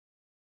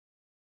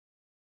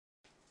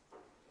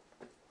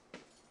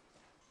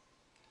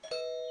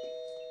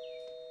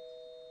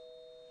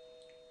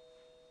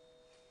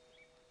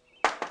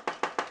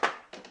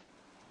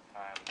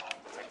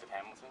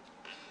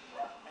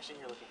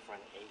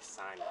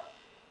Simon.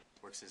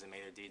 Works as a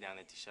maitre d' down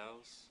at the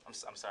shelves. I'm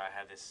sorry, I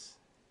have this.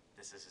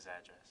 This is his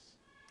address.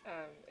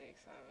 I'm A.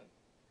 Simon.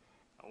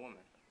 A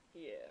woman?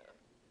 Yeah.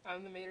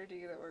 I'm the maitre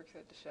d' that works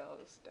at the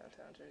shelves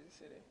downtown Jersey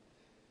City.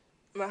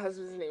 My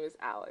husband's name is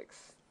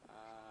Alex.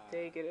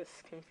 They get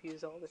us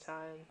confused all the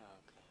time.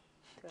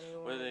 Okay.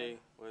 What are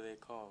they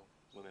called?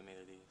 Women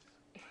maitre d's?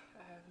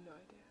 I have no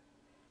idea.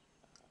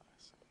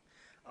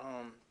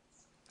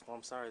 Well,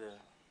 I'm sorry to.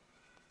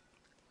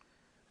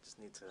 Just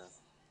need to.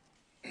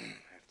 I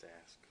have to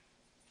ask.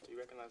 Do you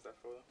recognize that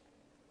photo?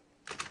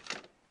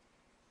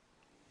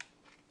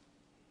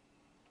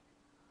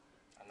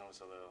 I know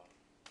it's a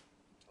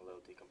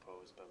little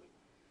decomposed, but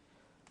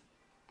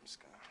I'm just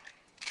gonna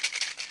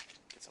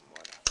get some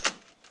water.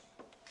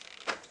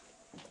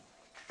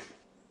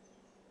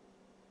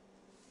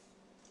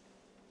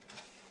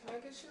 Can I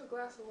get you a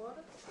glass of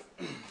water?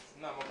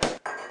 No, I'm okay.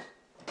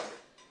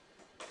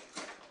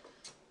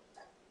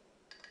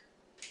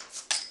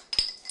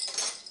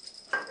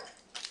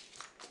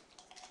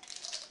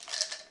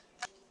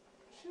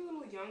 Is she a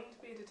little young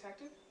to be a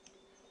detective?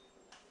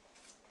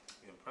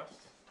 You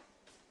impressed?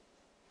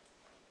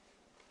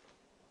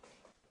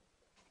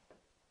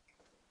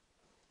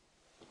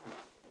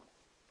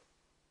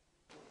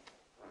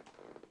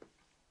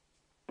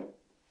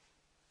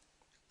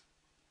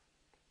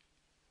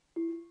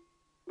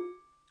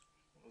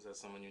 Was that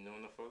someone you knew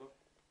in the photo?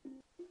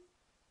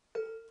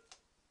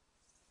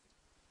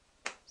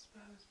 It's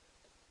my husband.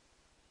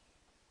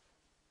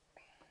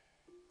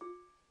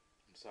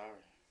 I'm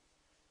sorry.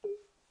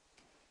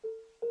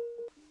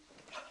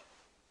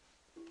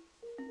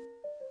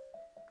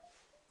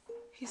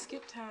 He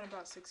skipped town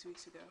about 6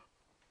 weeks ago.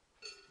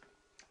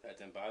 That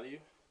didn't bother you?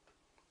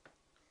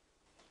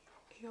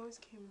 He always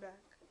came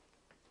back.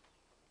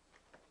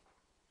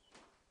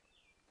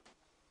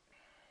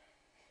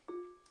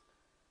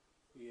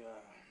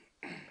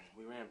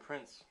 We ran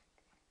prints.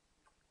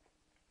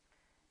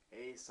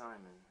 A.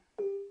 Simon.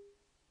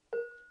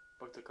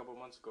 Booked a couple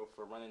months ago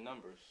for running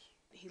numbers.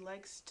 He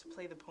likes to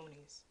play the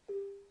ponies.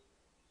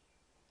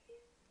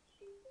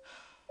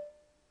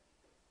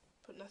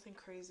 But nothing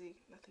crazy,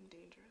 nothing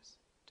dangerous.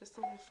 Just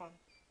a little fun.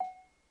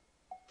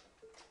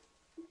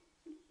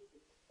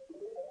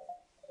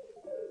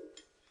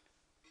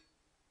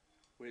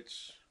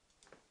 Which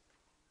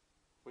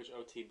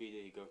OTB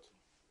did he go to?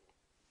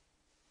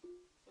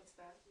 What's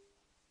that?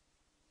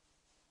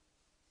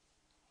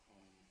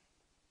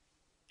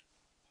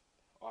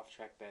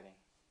 Off-track betting.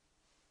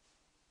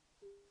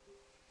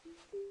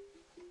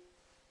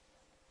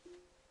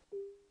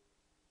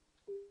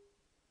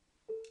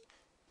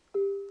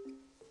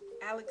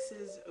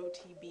 Alex's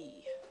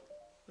OTB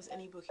was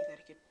any bookie that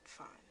he could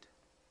find.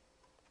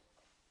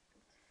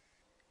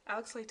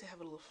 Alex liked to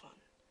have a little fun.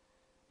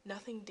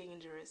 Nothing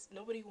dangerous.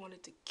 Nobody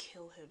wanted to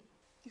kill him.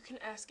 You can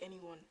ask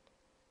anyone.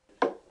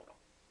 I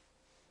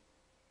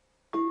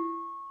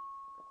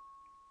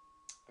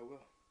will.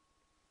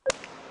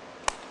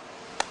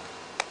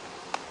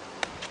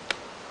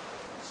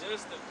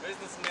 Just the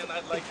businessman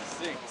I'd like to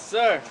see.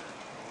 Sir!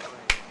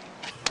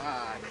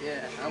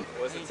 Yeah.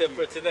 What's the tip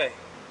for today?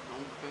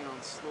 Don't bet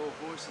on slow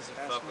horses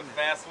or Fuck with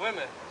fast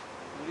women.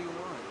 What do you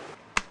want?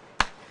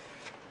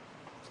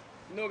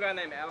 You know a guy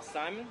named Al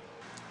Simon?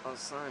 Oh,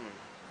 Simon.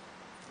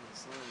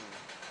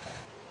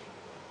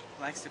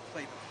 Likes to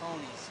play the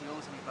ponies. He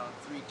owes me about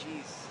 3 G's.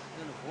 He's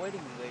been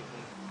avoiding me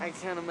lately. I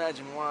can't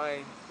imagine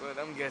why, but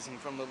I'm guessing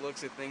from the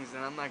looks of things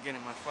that I'm not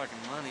getting my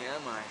fucking money,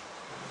 am I?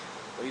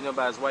 What do you know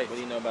about his wife? What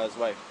do you know about his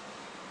wife?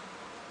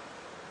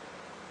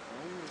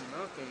 Oh,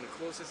 nothing. The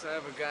closest I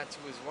ever got to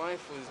his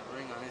wife was a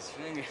ring on his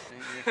finger.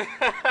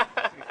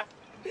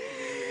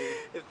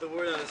 If the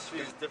word on the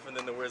street is different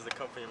than the words that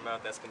come from your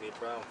mouth, that's gonna be a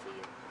problem for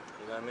you.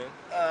 You know what I mean?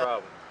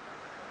 Problem.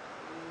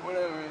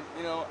 Whatever,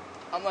 you know,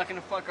 I'm not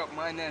gonna fuck up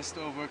my nest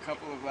over a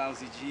couple of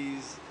lousy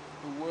G's.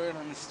 The word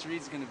on the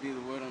street's gonna be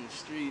the word on the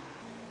street.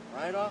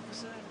 Right,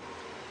 officer?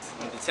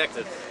 I'm a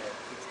detective.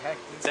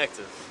 Detective.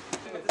 Detective.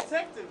 I'm a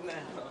detective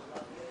now.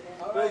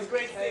 Well, it's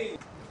great seeing you.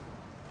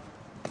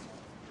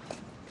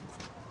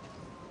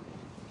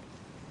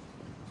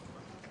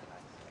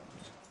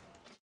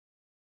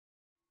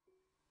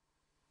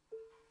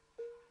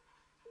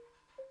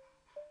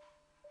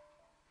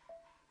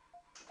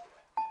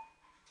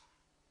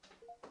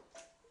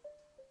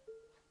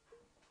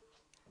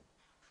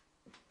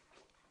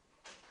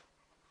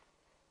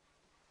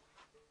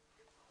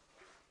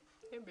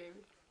 Hey,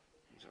 baby.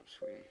 What's up,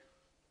 sweetie?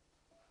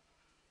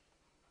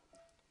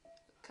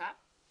 Cop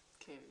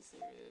came to see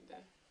me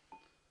today.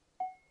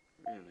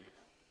 Really?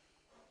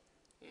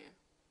 Yeah.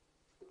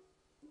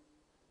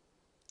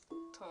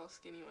 Tall,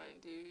 skinny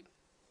white dude.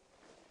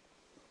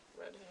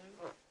 Red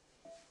hair.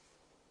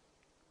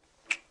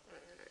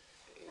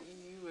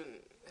 You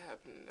wouldn't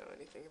happen to know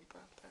anything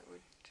about that,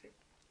 would you?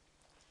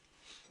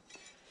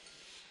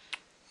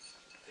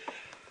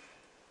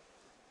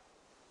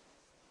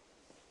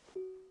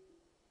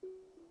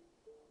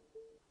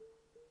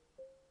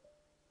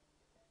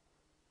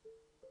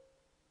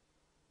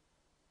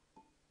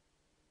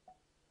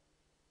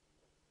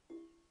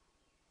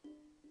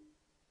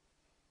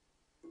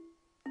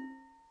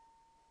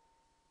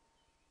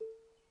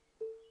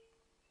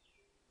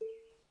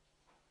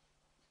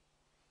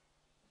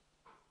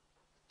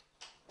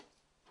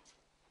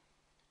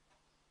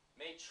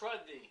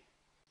 Maitruddy.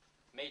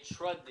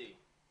 Maitruddy.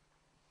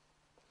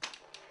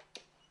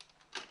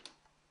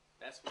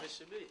 That's what it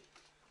should be.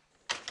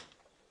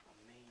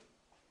 Maitruddy.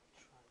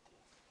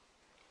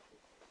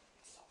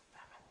 It's so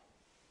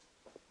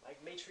feminine.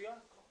 Like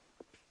matriarchal.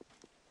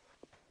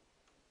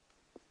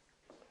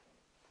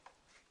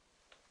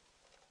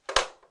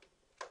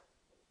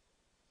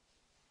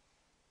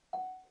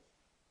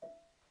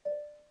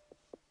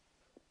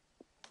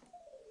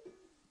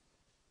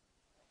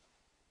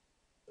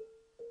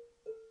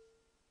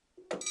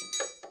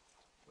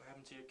 What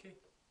happened to your key?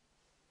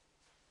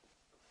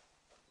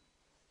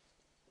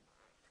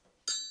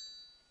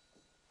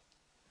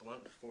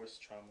 Blunt force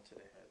trauma to the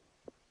head.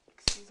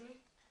 Excuse me?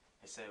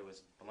 They said it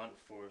was blunt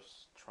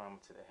force trauma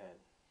to the head.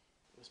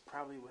 It was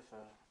probably with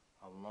a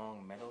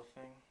long metal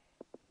thing,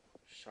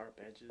 sharp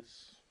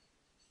edges.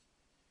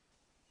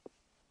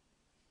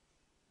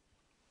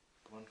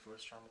 Blunt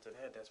force trauma to the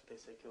head, that's what they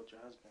say killed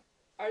your husband.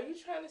 Are you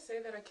trying to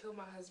say that I killed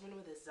my husband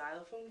with a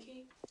xylophone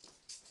key?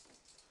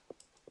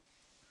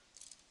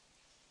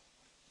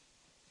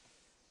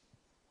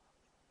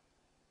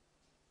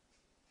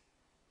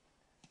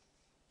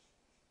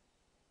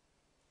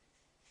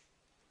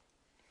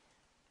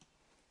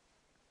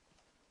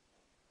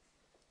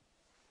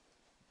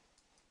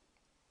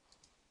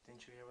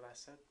 Didn't you hear what I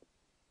said?